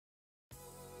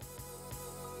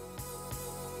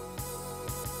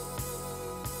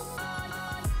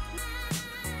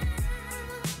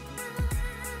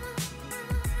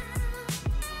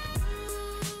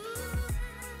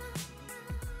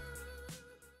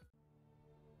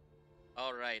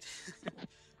All right.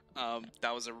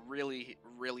 That was a really,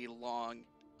 really long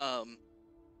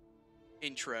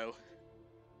intro.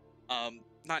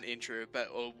 Not intro, but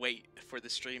wait for the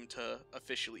stream to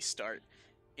officially start.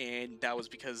 And that was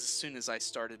because as soon as I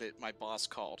started it, my boss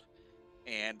called,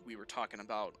 and we were talking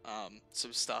about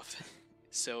some stuff,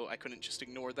 so I couldn't just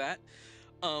ignore that.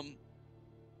 Um,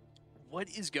 what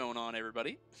is going on,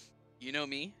 everybody? You know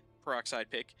me, Peroxide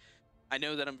Pick. I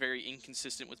know that I'm very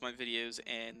inconsistent with my videos,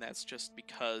 and that's just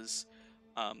because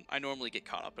I normally get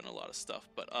caught up in a lot of stuff.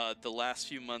 But the last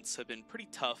few months have been pretty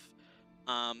tough.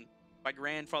 My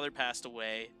grandfather passed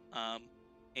away,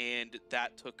 and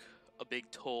that took a big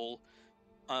toll.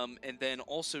 And then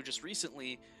also just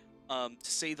recently, to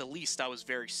say the least, I was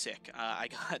very sick. I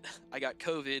got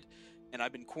COVID, and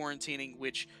I've been quarantining.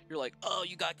 Which you're like, oh,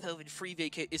 you got COVID, free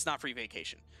vacation. It's not free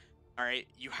vacation. All right,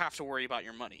 you have to worry about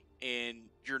your money, and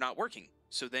you're not working.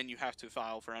 So then you have to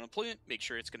file for unemployment, make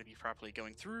sure it's going to be properly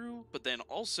going through. But then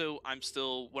also, I'm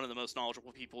still one of the most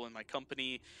knowledgeable people in my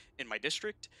company, in my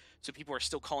district. So people are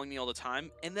still calling me all the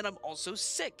time. And then I'm also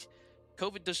sick.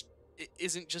 COVID just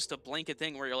isn't just a blanket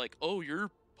thing where you're like, oh,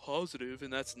 you're positive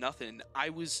and that's nothing. I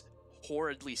was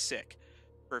horridly sick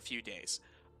for a few days.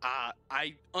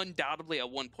 I undoubtedly at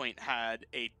one point had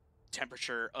a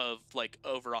temperature of like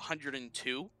over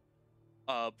 102,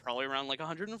 probably around like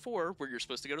 104, where you're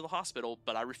supposed to go to the hospital,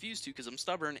 but I refused to because I'm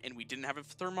stubborn, and we didn't have a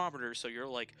thermometer. So you're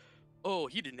like, oh,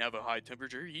 he didn't have a high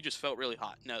temperature, he just felt really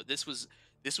hot. No, this was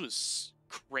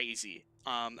crazy.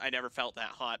 I never felt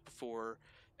that hot before,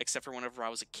 except for whenever I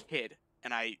was a kid,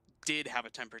 and I did have a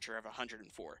temperature of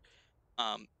 104.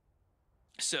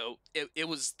 So it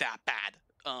was that bad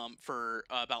for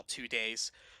about 2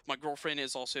 days. My girlfriend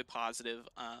is also positive.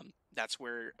 That's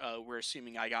where we're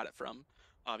assuming I got it from,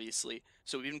 obviously.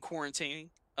 So we've been quarantining.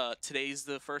 Today's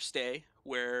the first day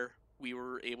where we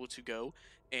were able to go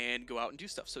out and do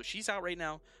stuff. So she's out right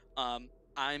now.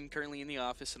 I'm currently in the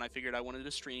office, and I figured I wanted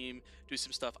to stream, do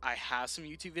some stuff. I have some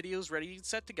YouTube videos ready,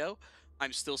 set to go.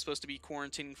 I'm still supposed to be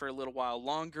quarantining for a little while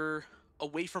longer,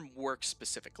 away from work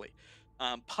specifically.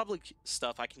 Public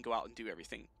stuff, I can go out and do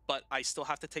everything, but I still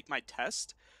have to take my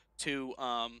test to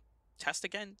test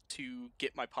again to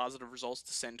get my positive results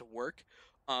to send to work.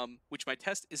 Which my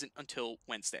test isn't until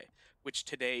Wednesday, which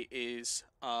today is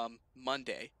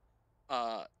Monday.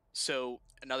 So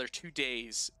another 2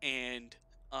 days, and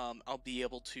I'll be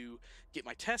able to get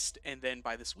my test, and then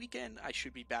by this weekend, I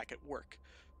should be back at work.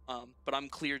 But I'm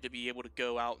cleared to be able to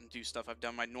go out and do stuff. I've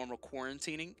done my normal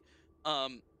quarantining.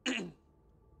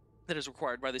 That is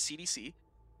required by the CDC.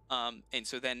 And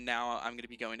so then now I'm going to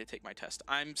be going to take my test.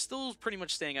 I'm still pretty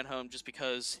much staying at home just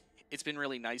because it's been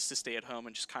really nice to stay at home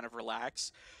and just kind of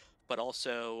relax. But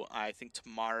also, I think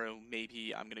tomorrow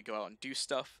maybe I'm going to go out and do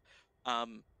stuff. At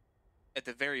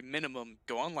the very minimum,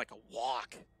 go on like a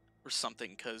walk or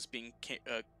something, because being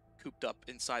cooped up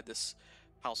inside this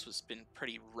house has been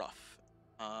pretty rough.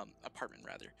 Apartment,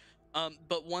 rather.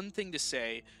 But one thing to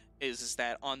say is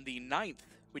that on the 9th,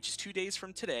 which is 2 days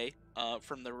from today,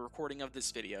 from the recording of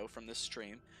this video, from this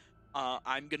stream,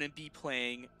 I'm going to be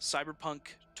playing Cyberpunk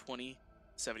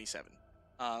 2077.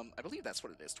 I believe that's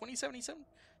what it is, 2077?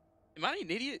 Am I an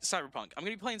idiot? Cyberpunk. I'm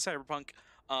going to be playing Cyberpunk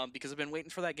because I've been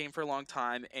waiting for that game for a long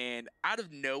time, and out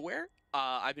of nowhere,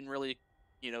 I've been really,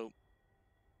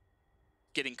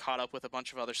 getting caught up with a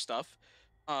bunch of other stuff.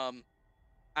 Out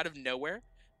of nowhere,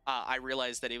 I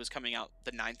realized that it was coming out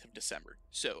the 9th of December.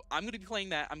 So I'm going to be playing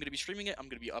that. I'm going to be streaming it. I'm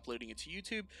going to be uploading it to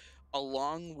YouTube,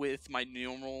 along with my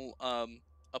normal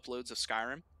uploads of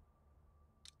Skyrim,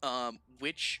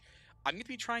 which I'm going to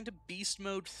be trying to beast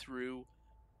mode through.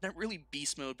 Not really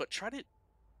beast mode, but try to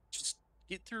just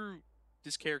get through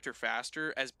this character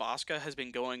faster, as Boska has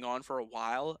been going on for a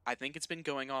while. I think it's been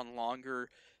going on longer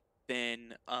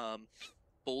than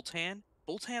Boltan.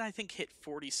 Boltan, I think, hit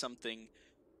 40-something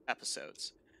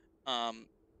episodes. I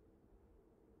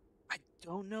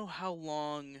don't know how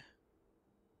long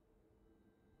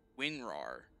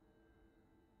WinRAR.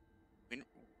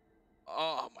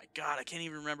 Oh my god, I can't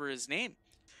even remember his name.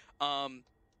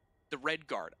 The Red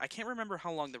Guard. I can't remember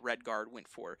how long the Red Guard went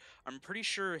for. I'm pretty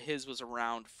sure his was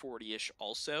around 40-ish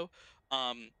also.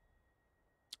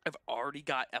 I've already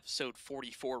got episode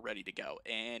 44 ready to go,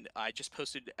 and I just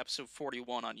posted episode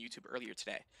 41 on YouTube earlier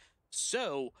today.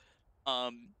 So,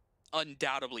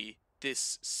 undoubtedly,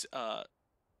 this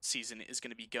season is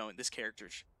going to be going. This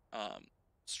character's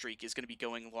streak is going to be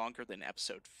going longer than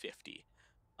episode 50,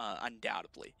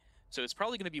 undoubtedly. So it's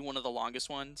probably going to be one of the longest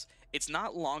ones. It's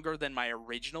not longer than my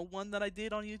original one that I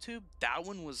did on YouTube. That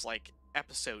one was like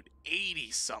episode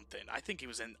 80 something. I think it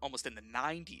was almost in the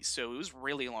 90s. So it was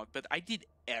really long, but I did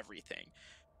everything.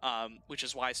 which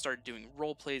is why I started doing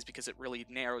role plays, because it really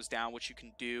narrows down what you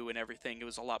can do and everything. It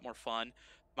was a lot more fun.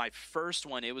 My first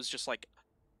one, it was just like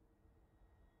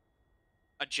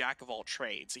a jack of all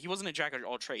trades. He wasn't a jack of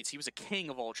all trades. He was a king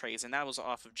of all trades, and that was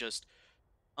off of just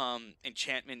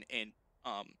enchantment and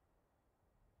um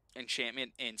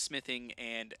enchantment and smithing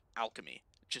and alchemy.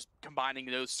 Just combining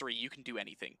those three, you can do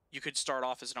anything. You could start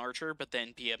off as an archer, but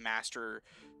then be a master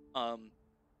um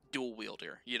dual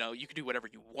wielder. You know, you can do whatever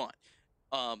you want.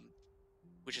 Um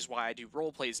which is why I do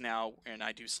role plays now and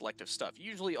I do selective stuff.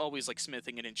 Usually always like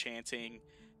smithing and enchanting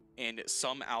and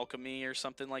some alchemy or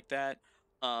something like that.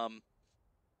 Um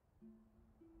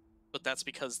but that's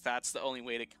because that's the only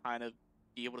way to kind of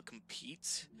be able to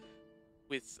compete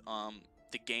with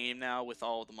the game now, with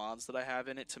all the mods that I have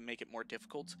in it to make it more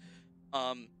difficult.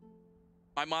 Um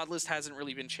my mod list hasn't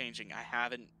really been changing. I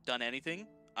haven't done anything.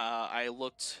 I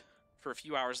looked for a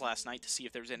few hours last night to see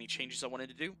if there was any changes I wanted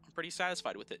to do. I'm pretty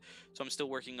satisfied with it. So I'm still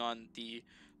working on the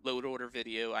load order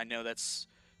video. I know that's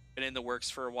been in the works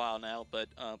for a while now, but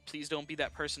please don't be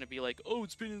that person to be like, oh,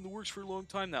 it's been in the works for a long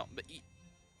time now. But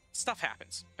stuff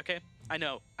happens, okay? I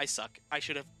know, I suck. I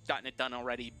should have gotten it done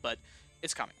already, but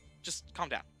it's coming. Just calm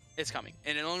down. It's coming.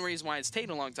 And the only reason why it's taken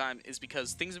a long time is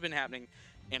because things have been happening,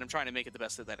 and I'm trying to make it the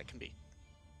best that it can be.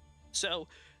 So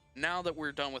now that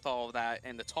we're done with all of that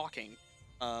and the talking,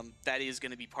 that is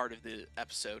going to be part of the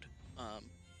episode.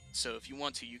 So if you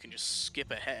want to, you can just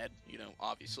skip ahead, you know,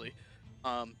 obviously.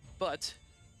 But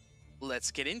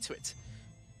let's get into it.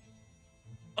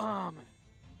 I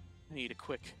need a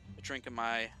quick drink of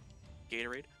my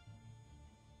Gatorade.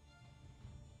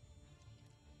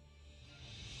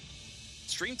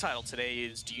 Stream title today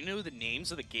is, do you know the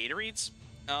names of the Gatorades?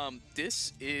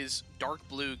 This is Dark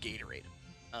Blue Gatorade.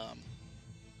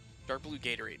 Dark Blue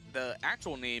Gatorade. The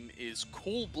actual name is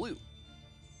Cool Blue.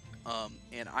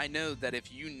 And I know that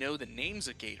if you know the names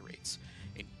of Gatorades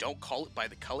and don't call it by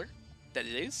the color that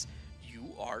it is,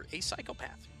 you are a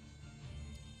psychopath.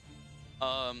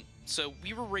 So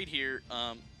we were right here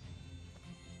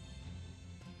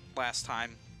last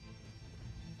time.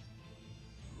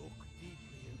 Look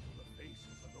deeply into the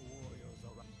faces of the warriors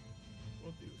around.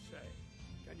 What do you say?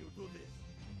 Can you do this?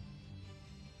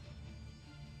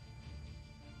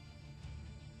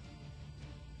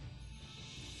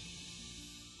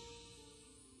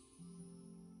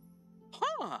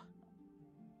 Huh.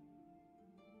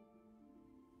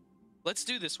 Let's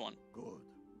do this one. Good.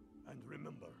 And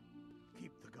remember,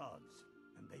 keep the gods,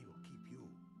 and they will keep you.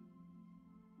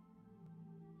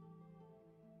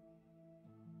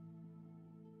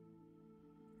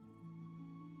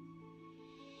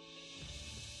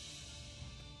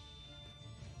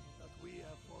 That we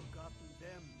have forgotten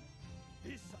them.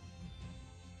 This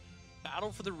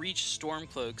Battle for the Reach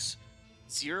Stormcloaks.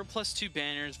 0+2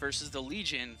 banners versus the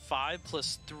Legion.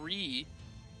 5+3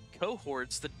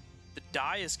 cohorts. The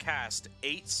die is cast.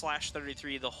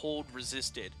 8/33. The hold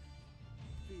resisted.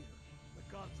 fear, the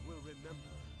gods will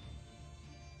remember.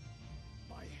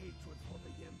 My hatred for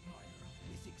the Empire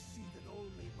is exceeded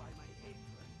only by my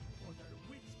hatred for their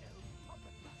witch elf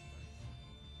puppet masters.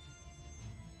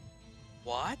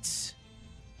 What?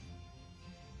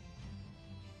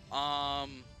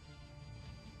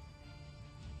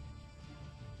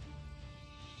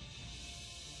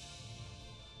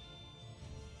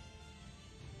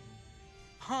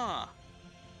 Huh.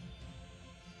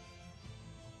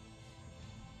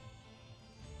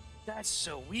 That's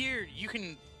so weird. You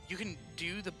can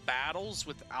do the battles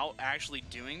without actually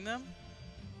doing them?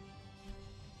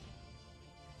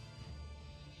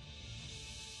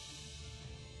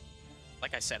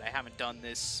 Like I said, I haven't done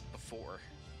this before.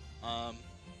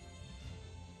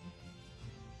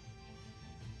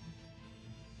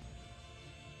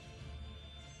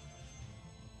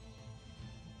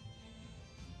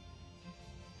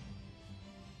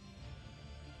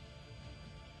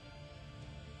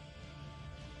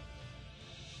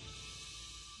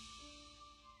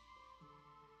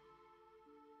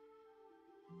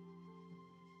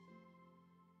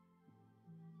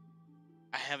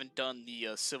 I haven't done the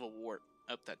Civil War.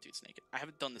 Oh, that dude's naked. I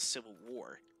haven't done the Civil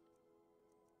War.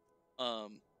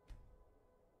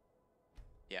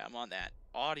 Yeah, I'm on that.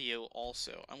 Audio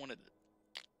also. I wanted to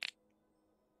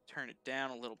turn it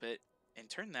down a little bit and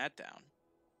turn that down.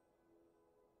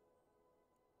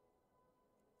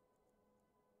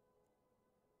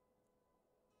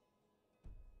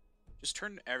 Just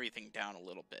turn everything down a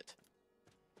little bit.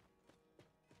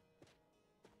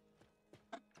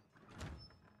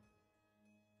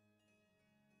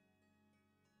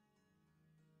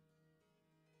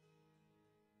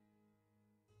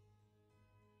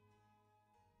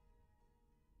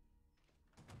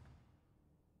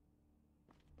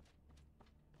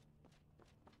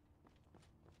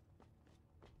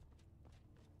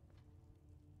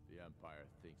 Empire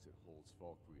thinks it holds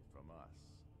Falkreath from us,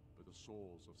 but the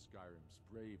souls of Skyrim's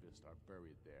bravest are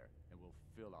buried there and will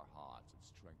fill our hearts and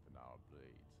strengthen our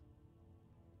blades.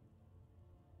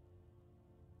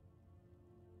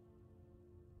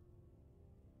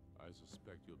 I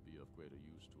suspect you'll be of greater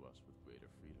use to us with greater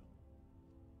freedom.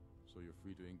 So you're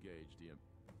free to engage the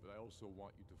but I also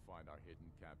want you to find our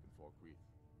hidden camp in Falkreath.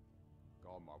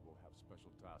 Galmar will have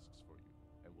special tasks for you,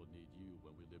 and will need you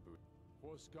when we liberate...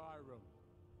 For Skyrim!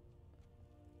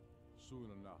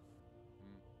 Soon enough.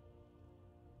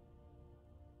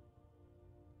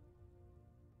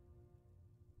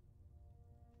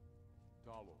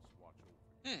 Talos watch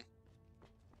over you.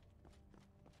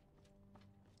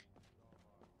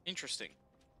 Interesting.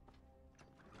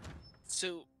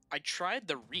 So, I tried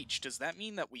the reach. Does that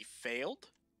mean that we failed?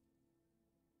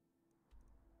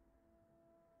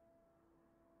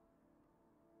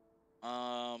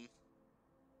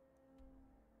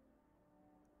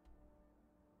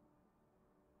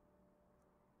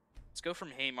 Let's go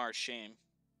from Haymar's Shame.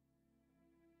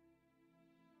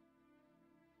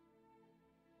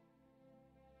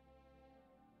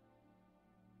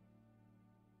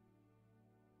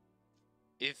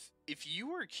 If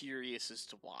you are curious as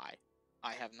to why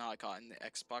I have not gotten the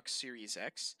Xbox Series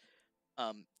X,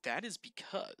 that is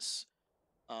because,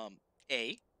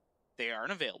 A, they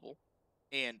aren't available,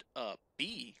 and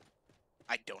B,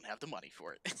 I don't have the money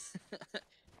for it.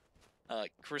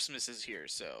 Christmas is here,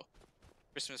 so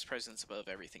Christmas presents above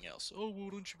everything else. Oh, well,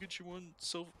 don't you get you one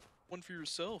for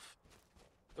yourself?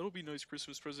 That'll be a nice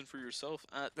Christmas present for yourself.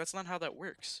 That's not how that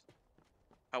works.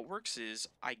 How it works is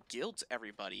I guilt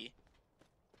everybody.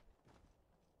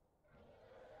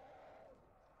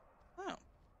 Oh.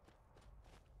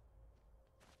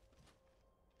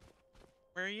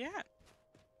 Where are you at?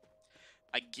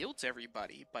 I guilt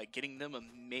everybody by getting them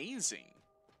amazing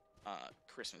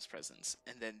Christmas presents,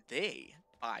 and then they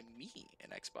buy me an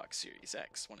Xbox Series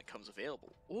X when it comes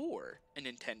available, or a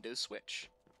Nintendo Switch.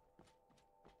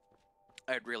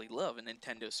 I'd really love a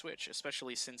Nintendo Switch,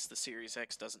 especially since the Series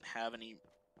X doesn't have any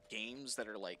games that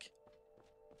are like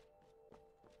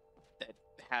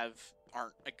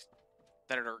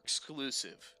that are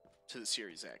exclusive to the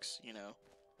Series X, you know?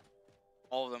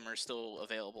 All of them are still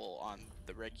available on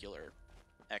the regular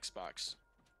Xbox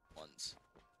ones.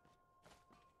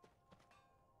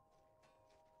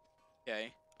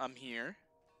 Okay, I'm here.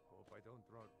 Hope I don't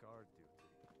draw guard duty.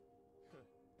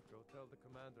 Go tell the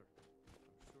commander.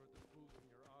 I'm sure the food in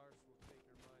your arse will take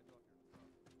your mind off your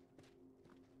trouble.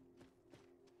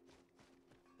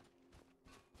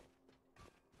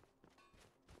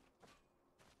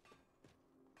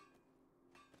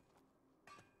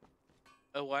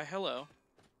 Oh, why, hello.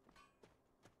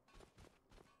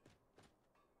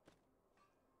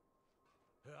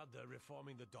 Heard they're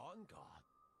reforming the Dawn Guard.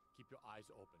 Keep your eyes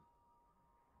open.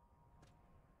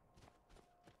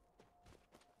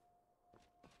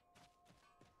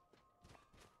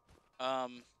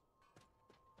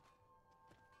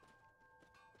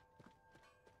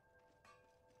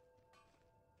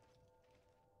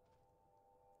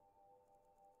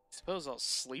 Suppose I'll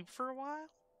sleep for a while?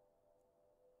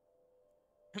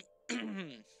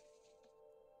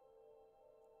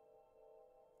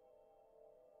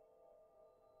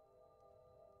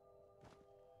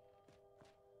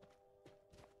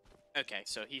 Okay,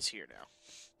 so he's here now.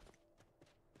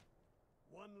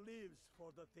 One lives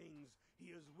for the things he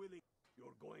is willing.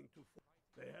 You're going to...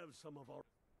 They have some of our...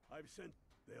 I've sent...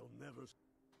 They'll never...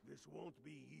 This won't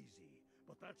be easy,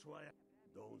 but that's why I...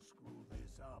 Don't screw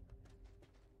this up.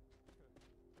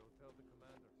 Go tell the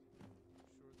commander.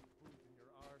 I'm sure the food in your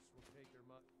arse will take your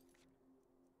mind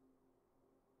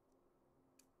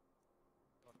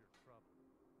off your trouble.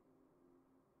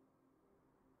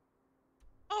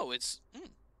 Oh, it's...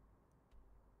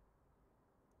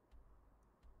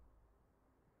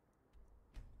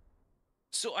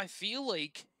 So I feel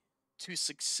like to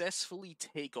successfully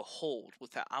take a hold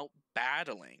without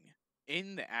battling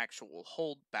in the actual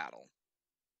hold battle,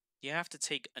 you have to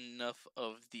take enough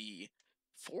of the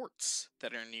forts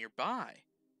that are nearby,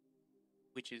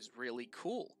 which is really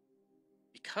cool,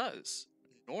 because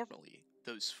normally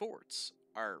those forts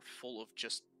are full of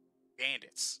just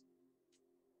bandits.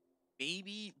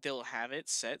 Maybe they'll have it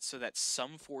set so that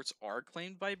some forts are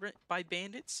claimed by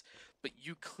bandits, but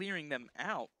you clearing them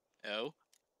out,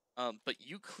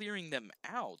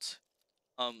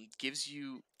 gives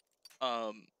you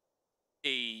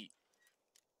a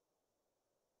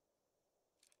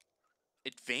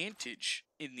advantage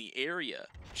in the area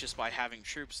just by having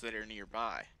troops that are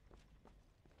nearby.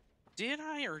 Did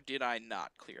I or did I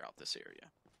not clear out this area?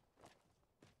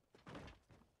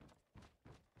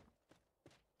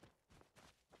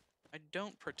 I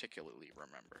don't particularly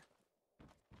remember.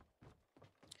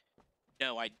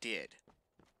 No, I did.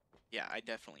 Yeah, I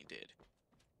definitely did.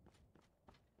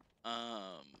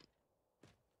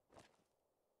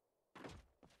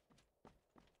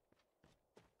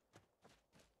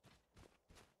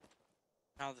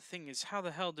 Now the thing is, how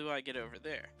the hell do I get over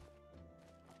there?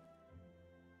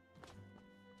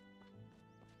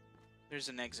 There's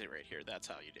an exit right here. That's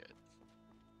how you do it.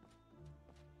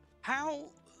 How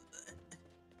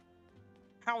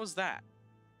is that?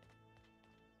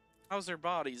 How's their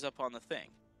bodies up on the thing?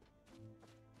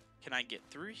 Can I get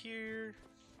through here?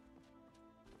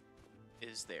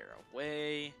 Is there a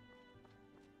way?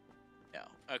 No.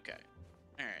 Okay.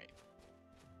 Alright.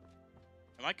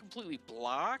 Am I completely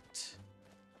blocked?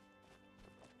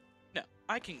 No.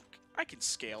 I can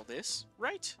scale this,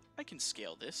 right? I can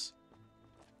scale this.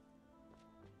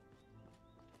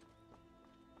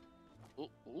 Ooh,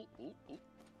 ooh, ooh, ooh.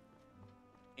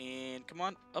 And come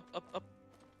on. Up, up, up.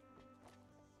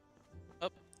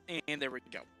 Up. And there we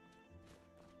go.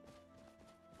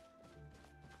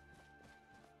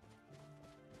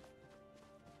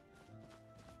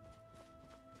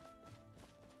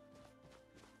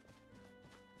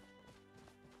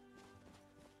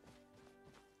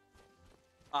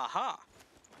 Aha!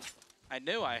 I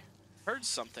knew I heard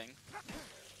something.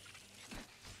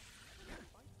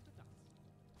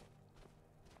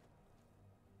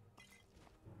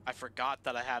 I forgot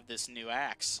that I have this new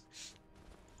axe.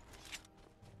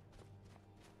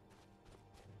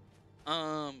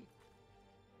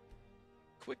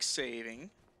 Quick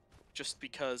saving. Just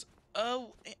because...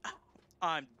 Oh,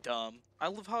 I'm dumb. I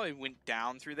love how I went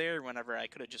down through there whenever I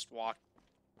could have just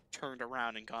turned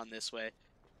around and gone this way.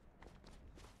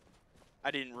 I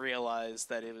didn't realize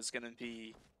that it was gonna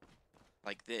be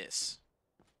like this.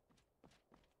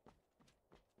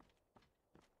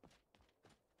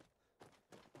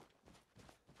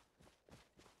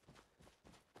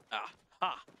 Ah,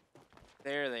 ha!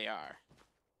 There they are.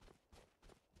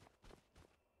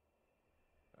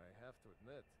 I have to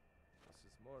admit, this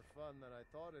is more fun than I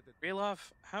thought it'd be.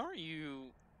 Reloff, how are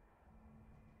you?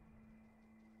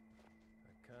 I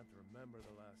can't remember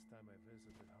the last time I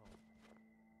visited home.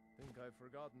 Think I've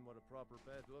forgotten what a proper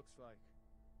bed looks like,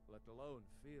 let alone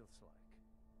feels like.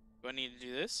 Do I need to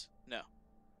do this? No.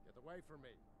 Get away from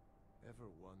me! Ever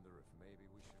wonder if maybe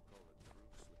we should call a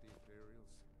truce with the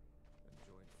Imperials and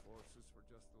join forces for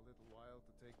just a little while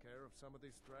to take care of some of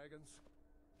these dragons?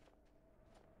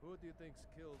 Who do you think's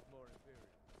killed more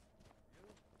Imperials? You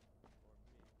or me?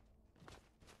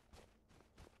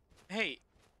 Hey,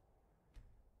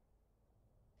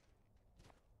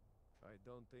 I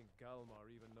don't think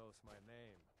Galmar even knows my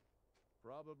name.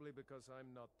 Probably because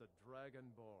I'm not the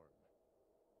Dragonborn.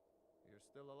 You're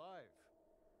still alive.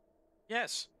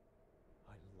 yes.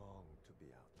 I long to be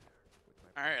out there with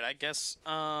my All right, I guess.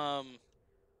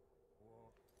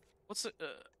 What's the? against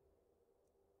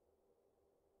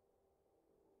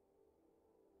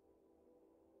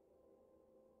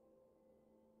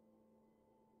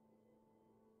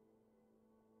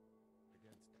the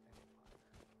Empire.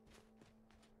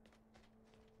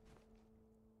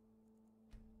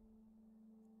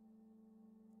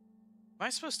 Am I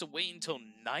supposed to wait until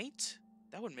night?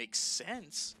 That would make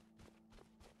sense.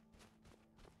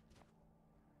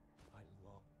 I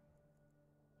long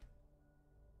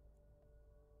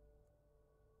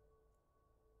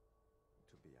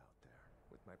to be out there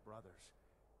with my brothers,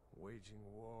 waging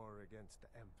war against the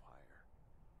Empire.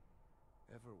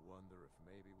 Ever wonder if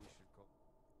maybe we should call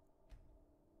truce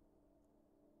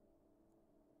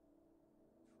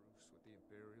with the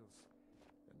Imperials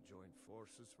and join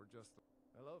forces for just a...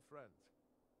 Hello, friend.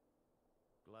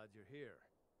 Glad you're here.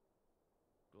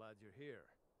 Glad you're here.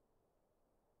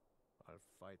 I'll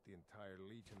fight the entire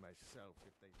Legion myself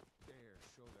if they dare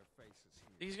show their faces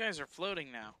here. These guys are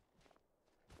floating now.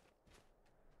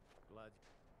 Glad.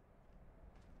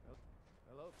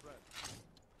 Hello, friend.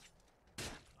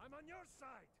 I'm on your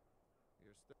side.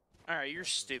 You're still. All right, you're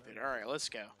stupid. All right, let's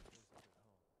go.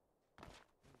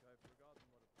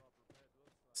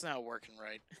 It's not working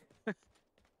right.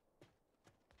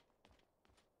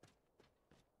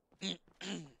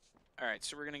 All right,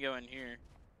 so we're gonna go in here,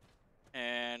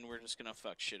 and we're just gonna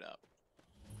fuck shit up.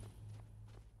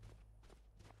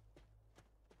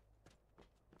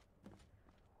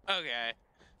 Okay.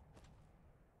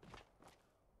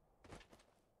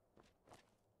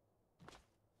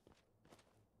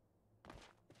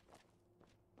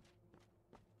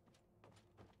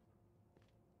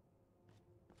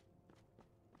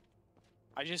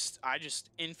 I just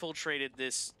infiltrated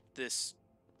this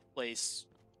place.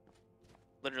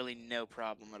 Literally no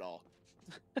problem at all.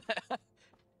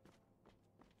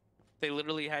 They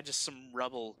literally had just some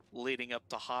rubble leading up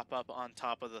to hop up on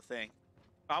top of the thing.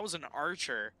 If I was an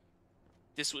archer,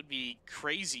 this would be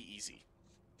crazy easy.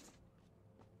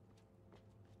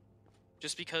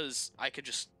 Just because I could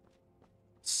just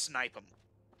snipe them.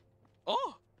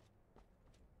 Oh!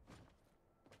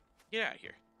 Get out of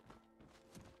here.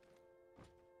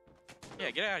 Yeah,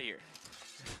 get out of here.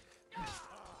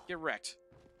 Get wrecked.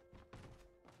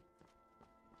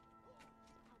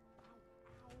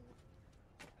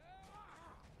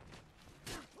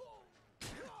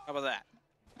 How about that?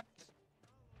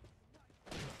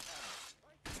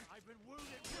 I've been wounded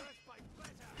worse by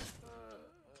pleasure.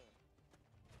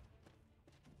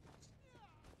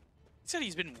 He said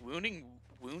he's been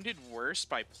wounded worse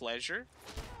by pleasure?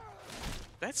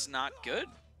 That's not good.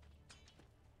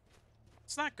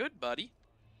 It's not good, buddy.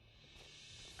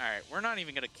 Alright, we're not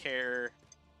even gonna care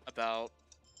about...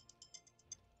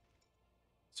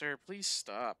 Sir, please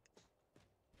stop.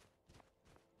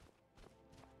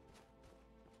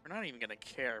 We're not even gonna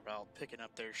care about picking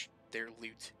up their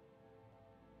loot.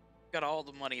 Got all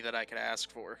the money that I could ask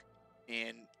for,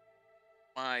 and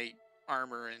my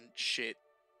armor and shit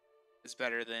is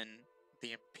better than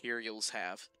the Imperials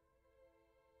have.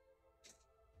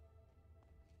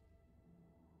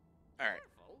 Alright.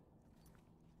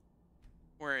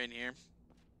 We're in here.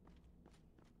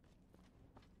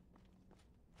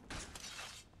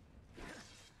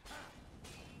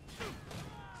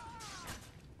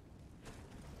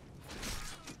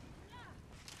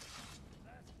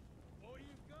 All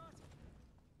you've got?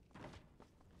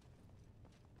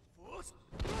 Force.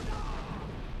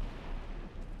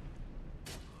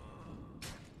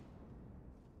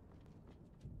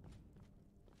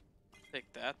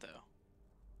 Take that, though.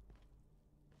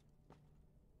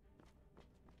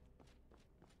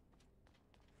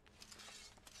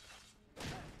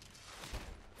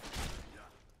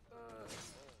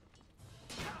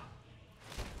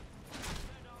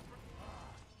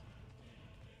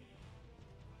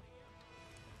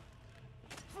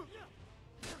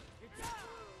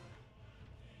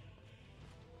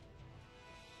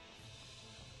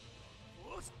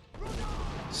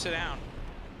 Sit down.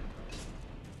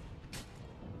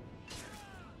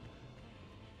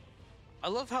 I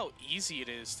love how easy it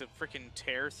is to freaking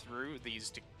tear through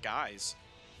these guys.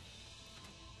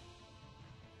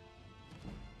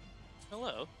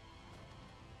 Hello.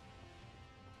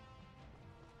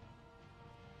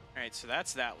 Alright, so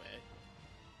that's that way.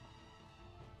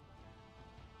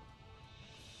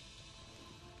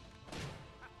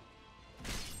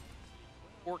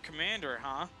 Fort Commander,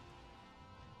 huh?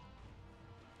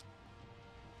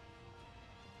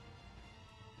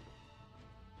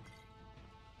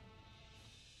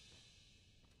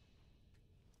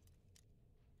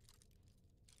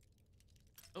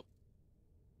 Oh.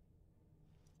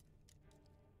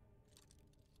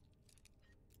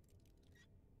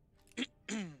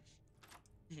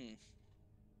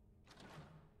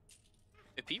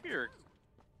 If people are...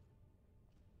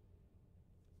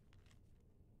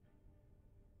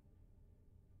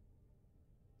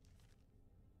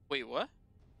 Wait, what?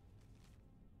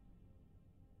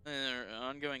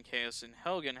 Ongoing chaos in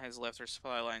Helgen has left our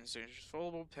supply lines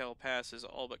vulnerable. Pale Pass is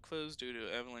all but closed due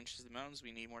to avalanches in the mountains.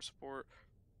 We need more support,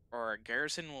 or our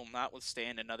garrison will not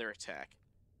withstand another attack.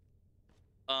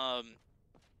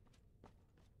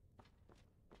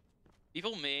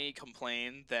 People may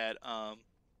complain that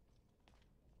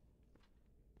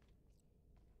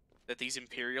that these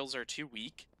Imperials are too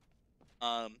weak.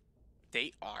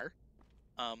 They are.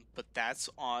 But that's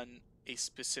on a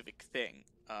specific thing,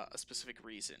 a specific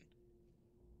reason.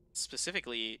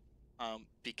 Specifically,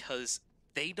 because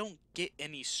they don't get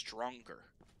any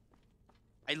stronger.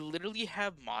 I literally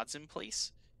have mods in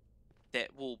place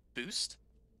that will boost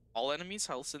all enemies'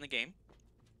 health in the game,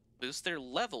 boost their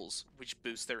levels, which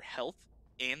boosts their health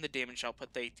and the damage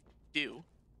output they do.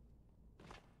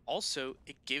 Also,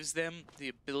 it gives them the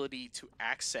ability to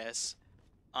access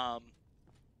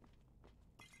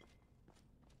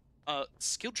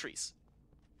skill trees,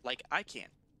 like I can.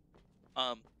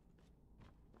 If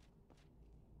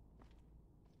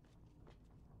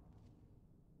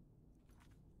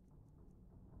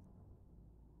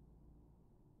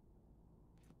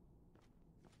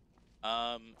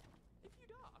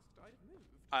you'd asked, I'd have moved.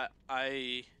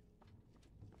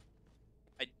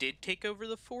 I did take over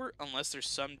the fort, unless there's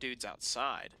some dudes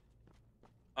outside.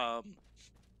 I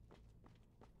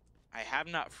have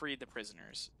not freed the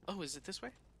prisoners. Oh, is it this way?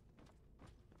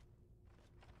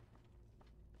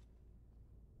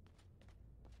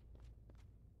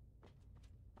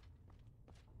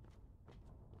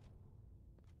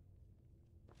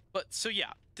 But so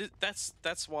yeah, that's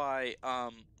why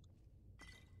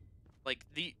Like,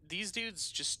 these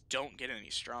dudes just don't get any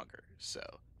stronger, so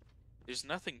there's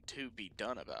nothing to be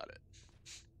done about it.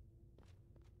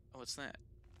 Oh, what's that?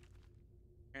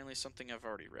 Apparently something I've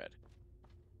already read.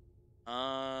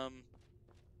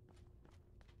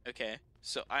 Okay,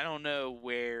 so I don't know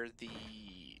where the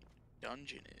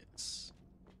dungeon is.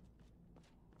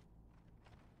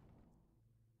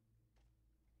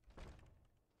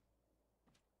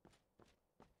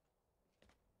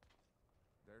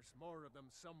 There's more of them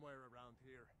somewhere around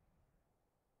here.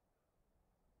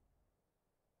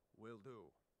 Will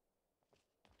do.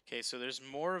 Okay, so there's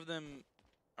more of them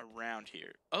around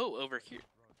here. Oh, over here.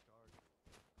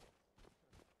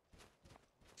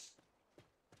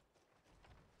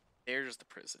 There's the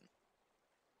prison.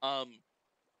 But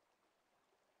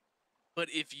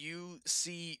if you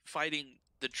see fighting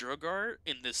the Drogar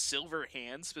in the Silver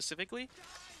Hand specifically,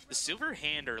 the Silver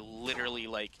Hand are literally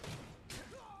like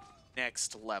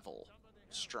next level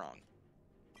strong.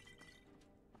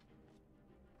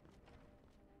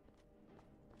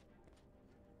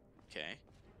 Okay.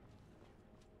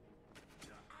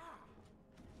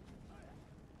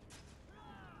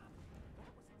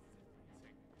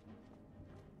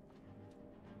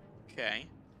 Okay.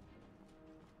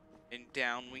 And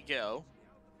down we go.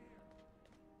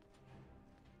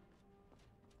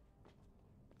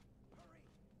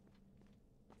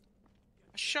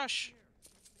 Shush.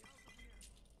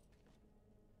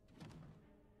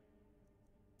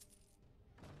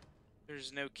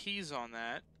 There's no keys on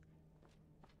that.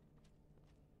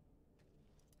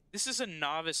 This is a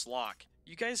novice lock.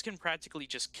 You guys can practically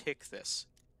just kick this.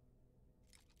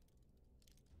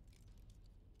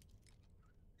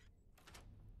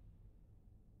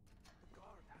 The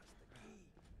guard has the key.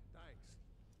 Thanks.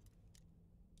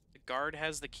 The guard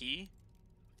has the key?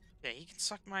 Yeah, he can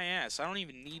suck my ass. I don't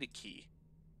even need a key.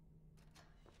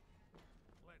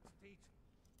 Let's teach.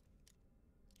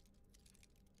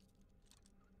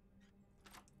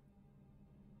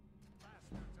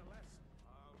 Faster to less.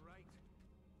 All right.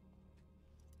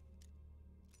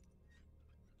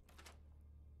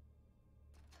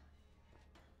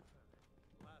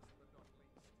 Last but not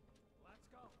least, let's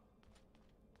go.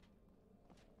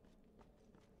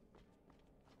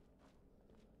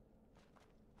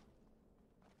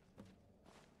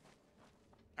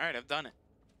 Alright, I've done it.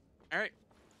 Alright.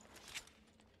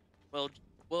 Well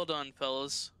done,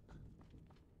 fellas.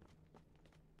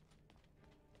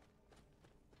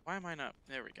 Why am I not?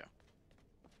 There we go.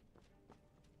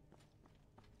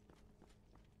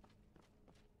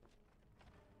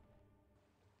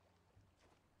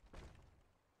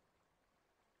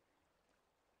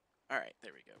 Alright,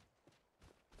 there we go.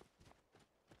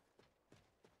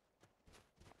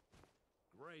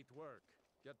 Great work.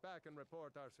 Get back and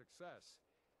report our success.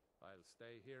 I'll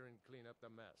stay here and clean up the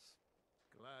mess.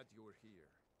 Glad you were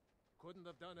here. Couldn't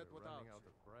have done it without running out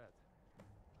you. of bread. I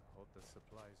hope the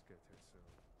supplies get here soon.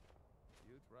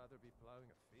 You'd rather be plowing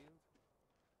a field?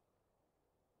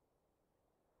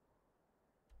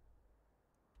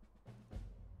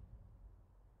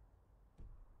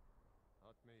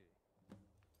 Not me.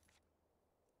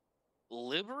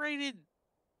 Liberated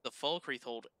the Falkreath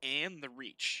hold and the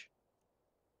Reach.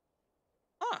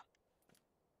 Huh.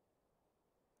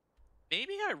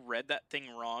 Maybe I read that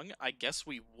thing wrong. I guess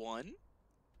we won?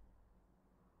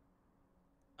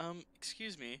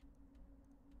 Excuse me.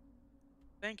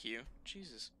 Thank you.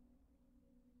 Jesus.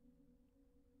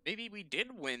 Maybe we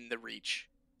did win the Reach.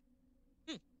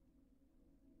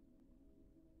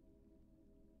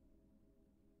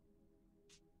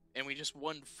 And we just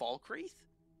won Falkreath?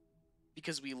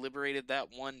 Because we liberated that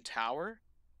one tower?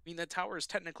 I mean, that tower is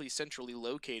technically centrally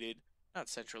located. Not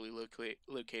centrally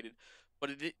located, but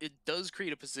it does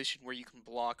create a position where you can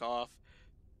block off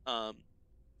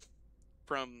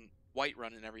from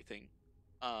Whiterun and everything.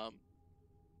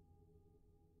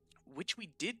 Which we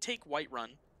did take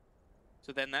Whiterun,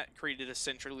 so then that created a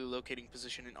centrally locating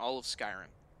position in all of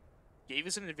Skyrim. Gave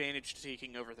us an advantage to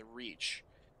taking over the Reach,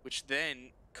 which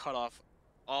then cut off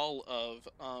all of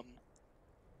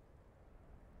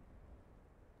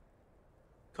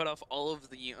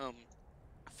the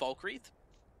Falkreath,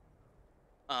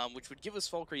 which would give us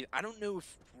Falkreath. I don't know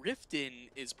if Riften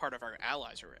is part of our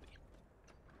allies already.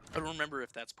 I don't remember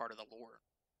if that's part of the lore.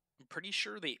 I'm pretty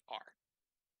sure they are.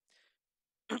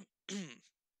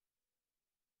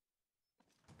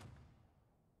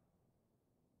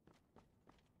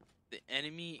 The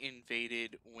enemy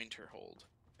invaded Winterhold.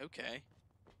 Okay.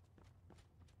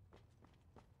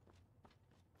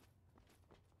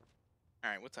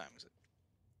 Alright, what time is it?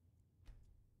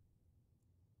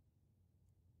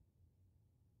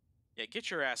 Yeah,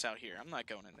 get your ass out here. I'm not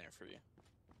going in there for you.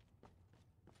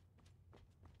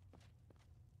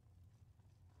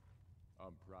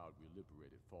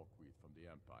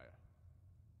 Empire.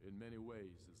 In many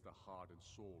ways, it's the heart and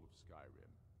soul of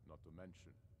Skyrim, not to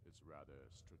mention its rather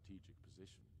strategic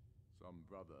position. Some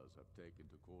brothers have taken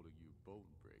to calling you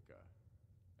Bonebreaker.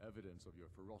 Evidence of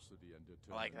your ferocity and I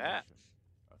like that.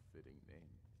 determination. A fitting name.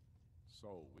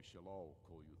 So we shall all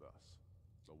call you thus.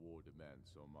 The war demands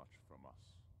so much from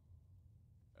us.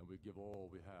 And we give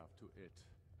all we have to it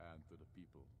and to the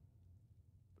people.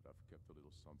 But I've kept a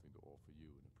little something to offer you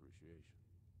in appreciation.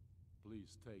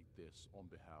 Please take this on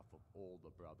behalf of all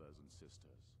the brothers and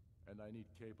sisters. And I need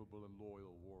capable and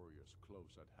loyal warriors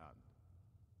close at hand.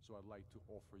 So I'd like to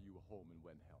offer you a home in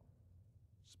Wenhelm.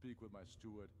 Speak with my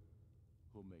steward,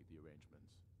 who'll make the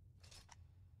arrangements.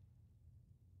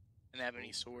 And have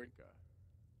any sword? Bonebreaker.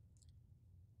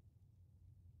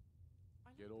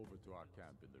 Get over to our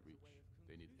camp in the Reach.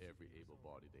 They need every able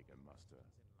body they can muster.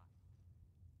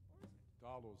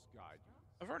 Talos guide you.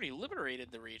 I've already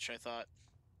liberated the Reach, I thought.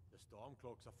 The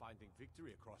Stormcloaks are finding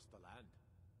victory across the land.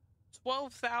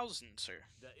 12,000, sir.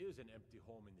 There is an empty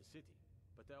home in the city,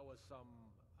 but there was some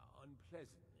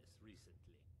unpleasantness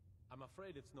recently. I'm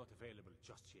afraid it's not available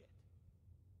just yet.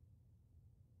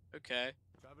 Okay.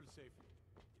 Travel safely.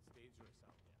 It's dangerous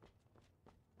out there.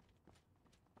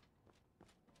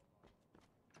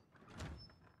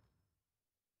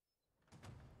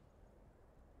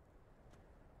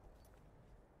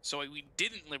 So we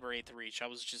didn't liberate the Reach. It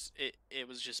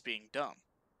was just being dumb.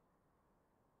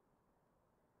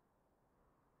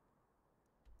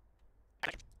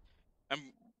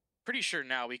 I'm pretty sure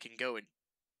now we can go and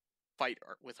fight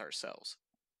with ourselves.